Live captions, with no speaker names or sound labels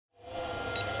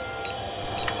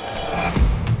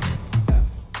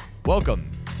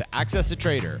Welcome to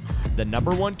AccessATrader, the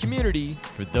 #1 community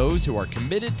for those who are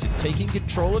committed to taking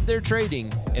control of their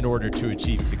trading in order to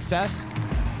achieve success,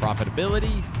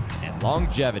 profitability, and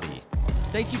longevity.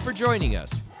 Thank you for joining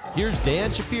us. Here's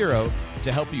Dan Shapiro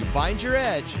to help you find your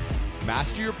edge,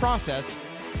 master your process,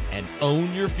 and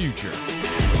own your future.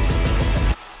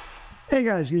 Hey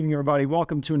guys, good evening everybody.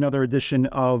 Welcome to another edition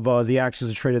of the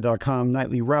AccessATrader.com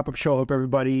nightly wrap-up show. Hope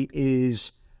everybody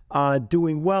is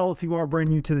doing well. If you are brand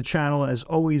new to the channel, as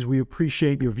always, we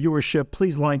appreciate your viewership.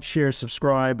 Please like, share,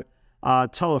 subscribe,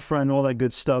 tell a friend, all that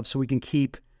good stuff, so we can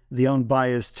keep the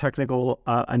unbiased technical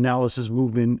analysis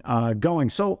movement going.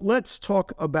 So let's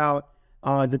talk about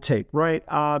the tape, right?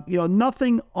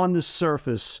 Nothing on the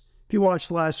surface. If you watched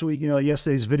last week,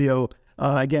 yesterday's video,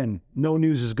 again, no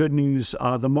news is good news.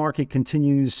 The market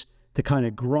continues to kind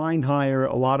of grind higher.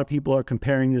 A lot of people are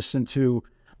comparing this into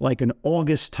like an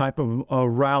August type of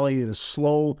rally, a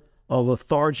slow,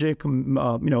 lethargic,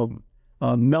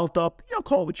 melt up,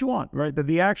 call it what you want, right?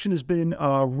 The action has been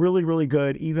really, really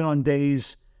good, even on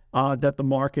days that the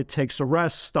market takes a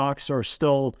rest. Stocks are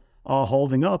still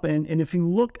holding up. And if you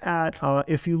look at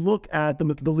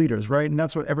the leaders, right? And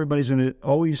that's what everybody's going to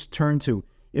always turn to.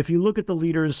 If you look at the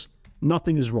leaders,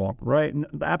 nothing is wrong, right?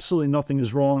 Absolutely nothing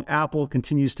is wrong. Apple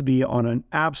continues to be on an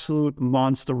absolute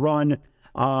monster run,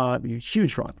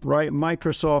 huge run, right?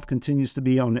 Microsoft continues to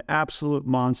be on an absolute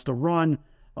monster run,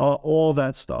 all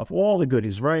that stuff, all the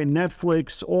goodies, right?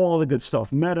 Netflix, all the good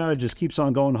stuff. Meta just keeps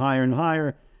on going higher and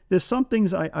higher. There's some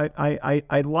things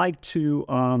I like to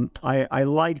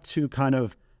kind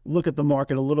of look at the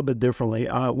market a little bit differently.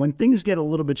 When things get a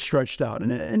little bit stretched out,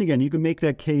 and again, you can make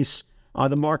that case.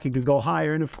 The market could go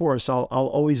higher, and of course, I'll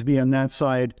always be on that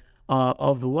side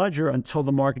of the ledger until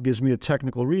the market gives me a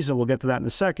technical reason. We'll get to that in a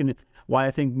second. Why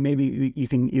I think maybe you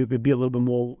could be a little bit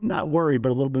more not worried, but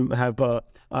a little bit have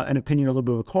an opinion, a little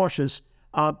bit of a cautious.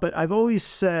 But I've always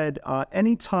said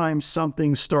anytime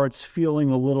something starts feeling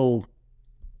a little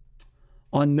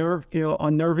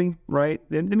unnerving, right?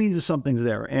 That means that something's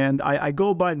there, and I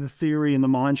go by the theory and the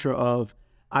mantra of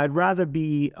I'd rather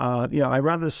be, I'd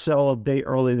rather sell a day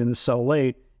early than to sell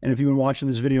late. And if you've been watching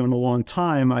this video in a long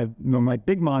time, my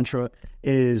big mantra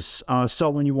is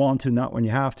sell when you want to, not when you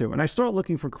have to. And I start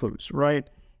looking for clues, right?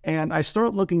 And I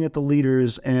start looking at the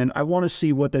leaders, and I want to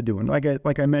see what they're doing. Like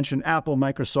I mentioned, Apple,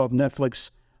 Microsoft, Netflix,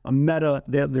 Meta,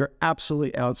 they're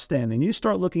absolutely outstanding. You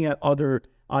start looking at other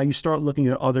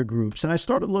groups, and I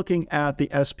started looking at the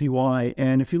SPY.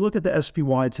 And if you look at the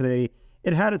SPY today,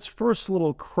 it had its first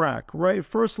little crack, right?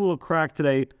 First little crack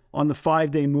today on the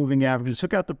 5-day moving average. It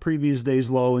took out the previous day's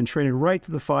low and traded right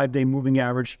to the 5-day moving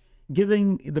average,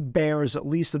 giving the bears at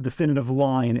least a definitive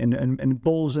line, and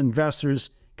bulls investors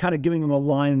kind of giving them a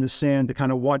line in the sand to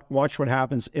kind of watch what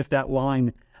happens if that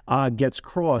line gets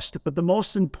crossed. But the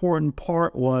most important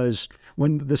part was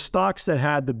when the stocks that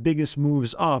had the biggest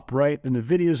moves up, right? The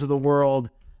NVIDIAs of the world,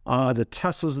 the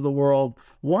Teslas of the world,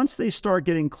 once they start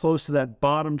getting close to that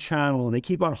bottom channel and they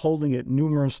keep on holding it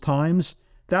numerous times,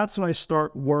 that's when I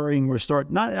start worrying I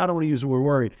don't want to use the word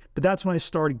worried, but that's when I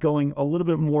start going a little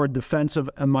bit more defensive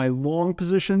in my long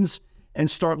positions and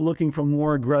start looking for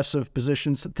more aggressive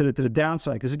positions to the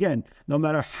downside. Because again, no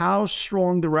matter how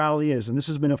strong the rally is, and this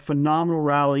has been a phenomenal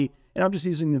rally, and I'm just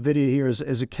using NVIDIA here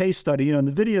as a case study,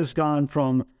 NVIDIA has gone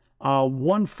from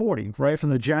 140, right, from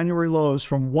the January lows,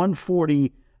 from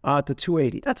 140 to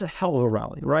 280. That's a hell of a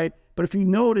rally, right? But if you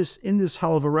notice in this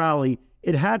hell of a rally,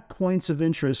 it had points of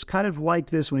interest, kind of like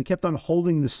this, when it kept on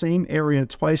holding the same area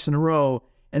twice in a row,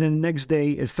 and then the next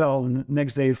day it fell, and the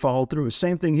next day it followed through.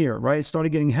 Same thing here, right? It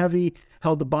started getting heavy,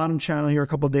 held the bottom channel here a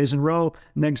couple of days in a row,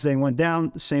 next day went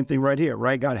down, same thing right here,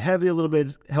 right? Got heavy a little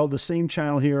bit, held the same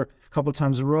channel here a couple of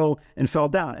times in a row, and fell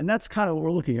down. And that's kind of what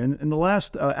we're looking at. And the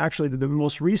last, actually, the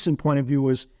most recent point of view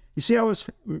was, you see,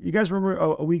 you guys remember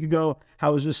a week ago how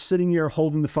I was just sitting here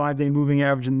holding the 5-day moving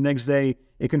average, and the next day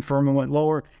it confirmed and went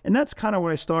lower. And that's kind of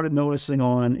what I started noticing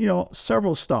on,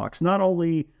 several stocks. Not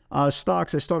only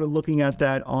stocks, I started looking at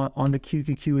that on the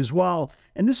QQQ as well.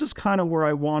 And this is kind of where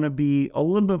I want to be a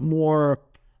little bit more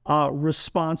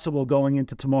responsible going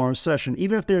into tomorrow's session,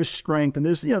 even if there's strength. And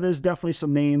there's definitely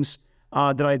some names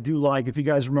that I do like. If you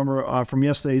guys remember from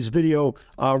yesterday's video,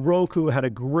 Roku had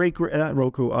a great,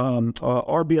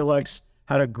 RBLX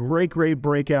had a great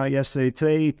breakout yesterday.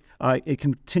 Today, it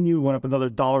continued, went up another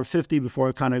 $1.50 before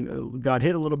it kind of got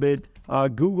hit a little bit.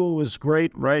 Google was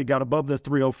great, right? Got above the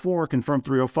 304, confirmed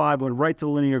 305, went right to the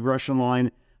linear regression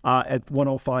line at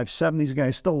 105.7. These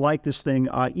guys still like this thing.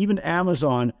 Even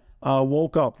Amazon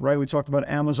woke up, right? We talked about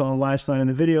Amazon last night in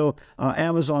the video.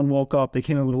 Amazon woke up. They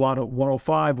came in with a lot of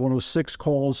 105, 106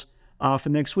 calls. for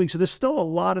next week. So there's still a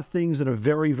lot of things that are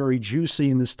very, very juicy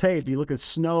in this tape. You look at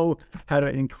Snow, had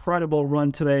an incredible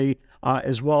run today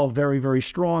as well, very, very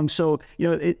strong. So, you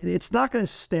know, it's not going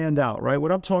to stand out, right?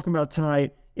 What I'm talking about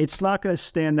tonight, it's not going to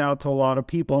stand out to a lot of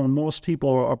people, and most people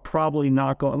are probably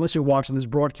not going, unless you're watching this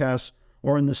broadcast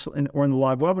or in the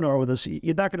live webinar with us,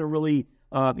 you're not going to really,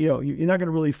 you're not going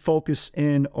to really focus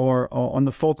in or on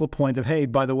the focal point of, hey,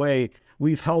 by the way,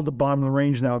 we've held the bottom of the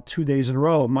range now 2 days in a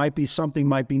row. It might be something,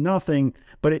 might be nothing,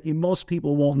 but most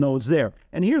people won't know it's there.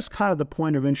 And here's kind of the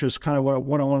point of interest, kind of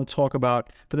what I want to talk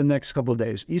about for the next couple of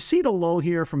days. You see the low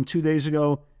here from 2 days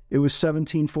ago, it was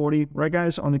 1740, right,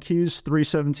 guys? On the Qs,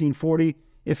 317.40.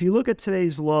 If you look at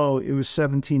today's low, it was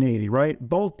 1780, right?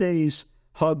 Both days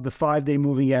hug the 5-day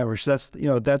moving average. That's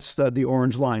the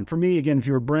orange line. For me, again, if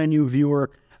you're a brand new viewer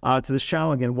to this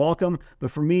channel, again, welcome. But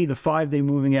for me, the 5-day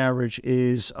moving average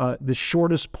is the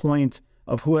shortest point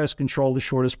of who has control, the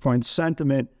shortest point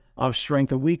sentiment of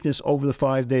strength and weakness over the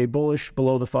 5-day, bullish,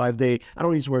 below the 5-day. I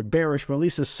don't use the word bearish, but at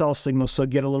least a sell signal, so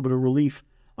get a little bit of relief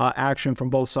action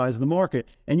from both sides of the market.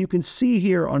 And you can see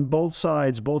here on both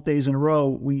sides, both days in a row,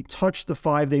 we touched the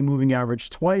 5-day moving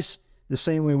average twice, the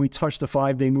same way we touched the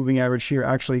 5-day moving average here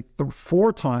actually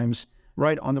 4 times,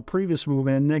 right, on the previous move,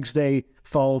 and the next day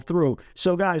follow through.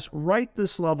 So guys, write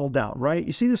this level down, right?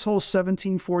 You see this whole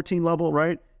 1714 level,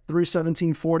 right?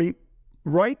 317.40.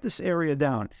 Write this area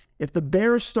down. If the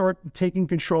bears start taking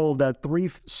control of that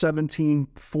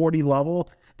 317.40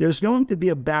 level, there's going to be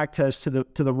a back test to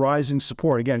the rising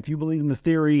support. Again, if you believe in the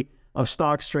theory of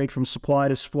stocks trade from supply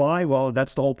to supply, well,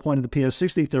 that's the whole point of the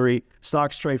PS60 theory.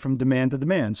 Stocks trade from demand to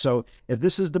demand. So if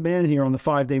this is demand here on the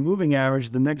 5-day moving average,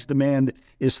 the next demand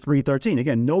is 313.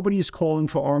 Again, nobody's calling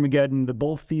for Armageddon. The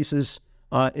bull thesis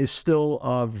is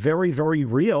still very, very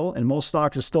real, and most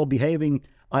stocks are still behaving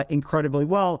incredibly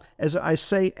well. As I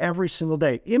say every single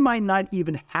day, it might not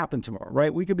even happen tomorrow,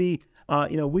 right? We could be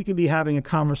we could be having a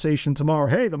conversation tomorrow.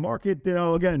 Hey, the market,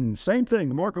 again, same thing.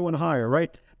 The market went higher,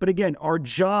 right? But again, our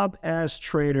job as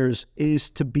traders is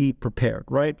to be prepared,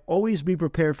 right? Always be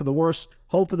prepared for the worst,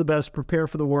 hope for the best, prepare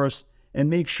for the worst, and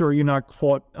make sure you're not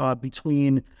caught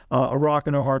between a rock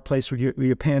and a hard place with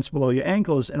your pants below your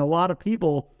ankles. And a lot of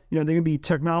people, they're going to be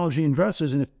technology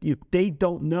investors, and if they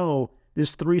don't know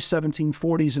this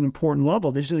 317.40 is an important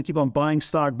level, they're just going to keep on buying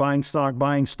stock, buying stock,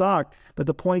 buying stock. But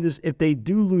the point is, if they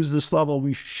do lose this level,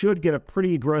 we should get a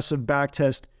pretty aggressive back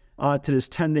test to this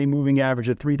 10-day moving average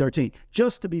at 313,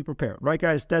 just to be prepared, right,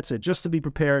 guys? That's it, just to be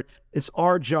prepared. It's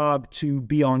our job to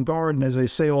be on guard, and as I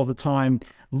say all the time,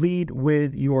 lead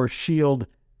with your shield,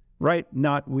 right,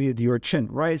 not with your chin,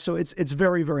 right? So it's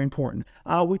very, very important.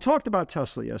 We talked about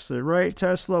Tesla yesterday, right?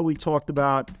 Tesla, we talked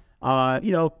about,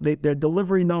 their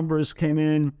delivery numbers came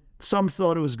in. Some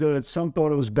thought it was good, some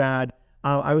thought it was bad.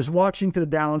 I was watching to the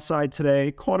downside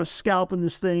today, caught a scalp in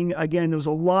this thing. Again, there was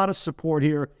a lot of support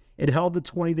here. It held the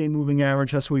 20-day moving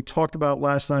average. That's what we talked about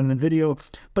last night in the video.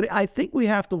 But I think we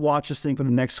have to watch this thing for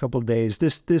the next couple of days.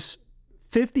 This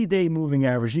 50-day moving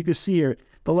average, you can see here,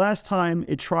 the last time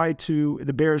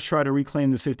the bears tried to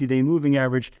reclaim the 50-day moving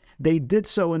average, they did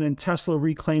so, and then Tesla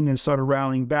reclaimed and started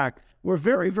rallying back. We're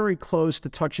very, very close to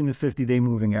touching the 50-day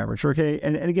moving average, okay?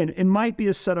 And again, it might be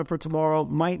a setup for tomorrow,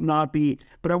 might not be,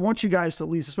 but I want you guys to at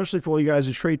least, especially for all you guys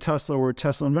who trade Tesla or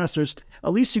Tesla investors,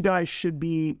 at least you guys should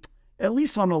be at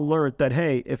least on alert that,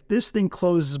 hey, if this thing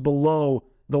closes below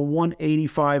the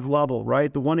 185 level,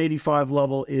 right? The 185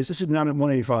 level this is not at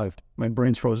 185. My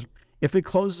brain's frozen. If it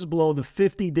closes below the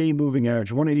 50-day moving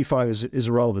average, 185 is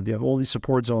irrelevant. You have all these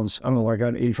support zones. I don't know where I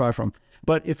got 85 from.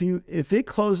 But if it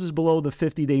closes below the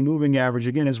 50-day moving average,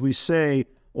 again, as we say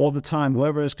all the time,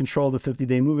 whoever has control of the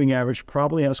 50-day moving average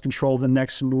probably has control of the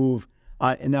next move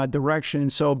in that direction.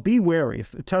 So be wary.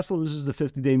 If Tesla loses the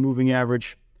 50-day moving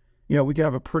average, we could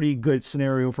have a pretty good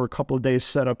scenario for a couple of days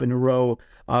set up in a row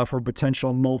for a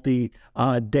potential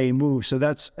multi-day move. So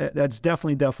that's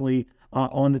definitely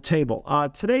on the table.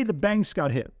 Today, the banks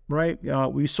got hit, right?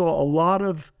 We saw a lot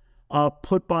of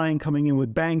put buying coming in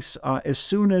with banks. As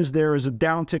soon as there is a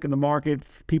downtick in the market,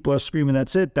 people are screaming,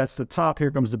 that's it, that's the top,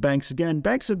 here comes the banks again.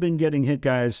 Banks have been getting hit,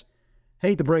 guys.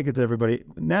 Hate to break it to everybody.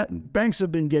 Banks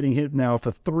have been getting hit now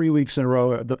for 3 weeks in a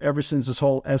row, ever since this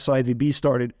whole SIVB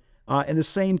started. In the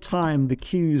same time,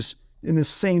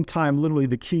 literally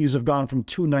the Qs have gone from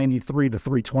 293 to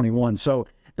 321. So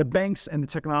the banks and the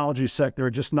technology sector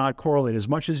are just not correlated. As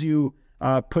much as you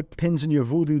put pins in your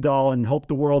voodoo doll and hope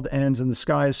the world ends and the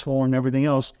sky is falling and everything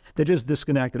else, they're just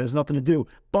disconnected. It has nothing to do.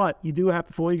 But you do have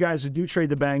to, for you guys who do trade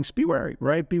the banks, be wary,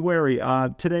 right? Be wary.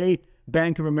 Today,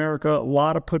 Bank of America, a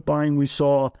lot of put buying we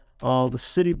saw. The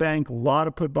Citibank, a lot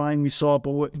of put buying we saw,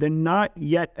 but they're not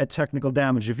yet at technical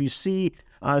damage. If you see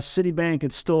Citibank,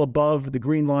 it's still above the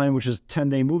green line, which is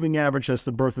 10-day moving average. That's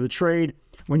the birth of the trade.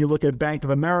 When you look at Bank of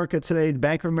America today,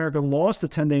 Bank of America lost the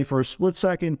 10-day for a split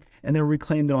second and then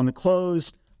reclaimed it on the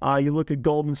close. You look at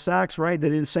Goldman Sachs, right? They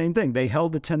did the same thing. They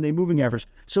held the 10-day moving average.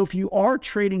 So if you are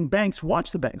trading banks, watch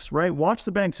the banks, right? Watch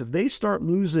the banks. If they start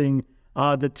losing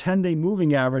the 10-day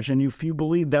moving average, and if you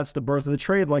believe that's the birth of the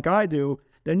trade like I do,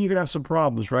 then you're going to have some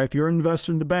problems, right? If you're an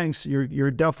investor in the banks, you're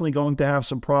definitely going to have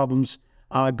some problems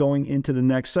going into the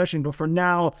next session. But for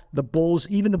now, the bulls,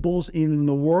 even the bulls in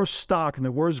the worst stock and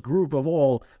the worst group of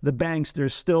all, the banks, they're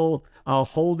still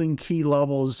holding key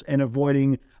levels and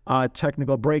avoiding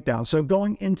technical breakdown. So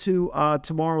going into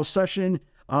tomorrow's session,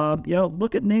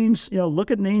 look at names, look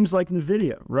at names like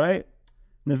NVIDIA, right?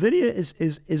 NVIDIA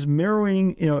is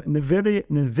mirroring,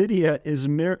 NVIDIA is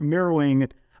mirroring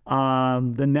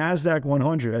the NASDAQ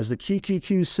 100. As the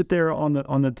QQQs sit there on the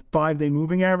 5-day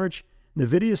moving average,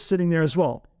 NVIDIA is sitting there as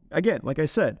well. Again, like I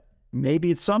said,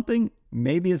 maybe it's something,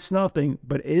 maybe it's nothing,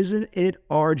 but isn't it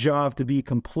our job to be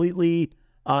completely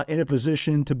in a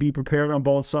position to be prepared on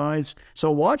both sides?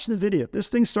 So watch NVIDIA. If this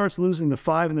thing starts losing the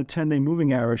 5 and the 10-day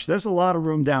moving average, there's a lot of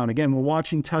room down. Again, we're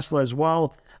watching Tesla as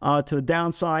well to the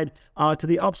downside. To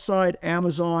the upside,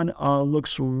 Amazon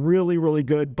looks really, really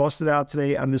good. Busted out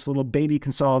today on this little baby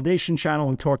consolidation channel.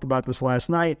 We talked about this last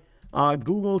night.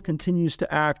 Google continues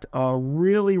to act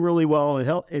really, really well.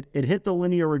 It hit the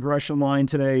linear regression line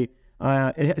today.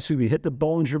 It hit the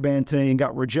Bollinger Band today and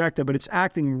got rejected, but it's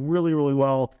acting really, really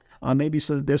well. Maybe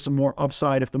so there's some more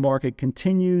upside if the market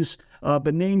continues.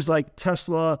 But names like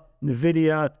Tesla,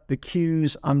 NVIDIA, the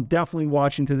Qs, I'm definitely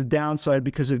watching to the downside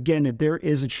because, again, if there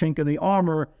is a chink in the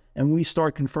armor and we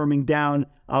start confirming down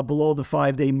below the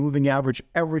 5-day moving average,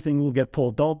 everything will get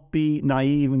pulled. Don't be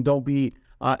naive and don't be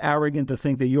arrogant to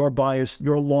think that your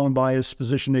long bias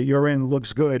position that you're in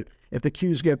looks good. If the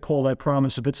Qs get pulled, I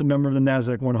promise, if it's a member of the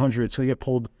NASDAQ 100, it's going to get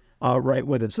pulled right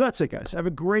with it. So that's it, guys. Have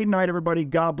a great night, everybody.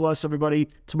 God bless everybody.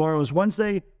 Tomorrow is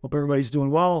Wednesday. Hope everybody's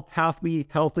doing well, happy,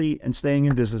 healthy, and staying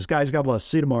in business. Guys, God bless.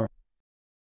 See you tomorrow.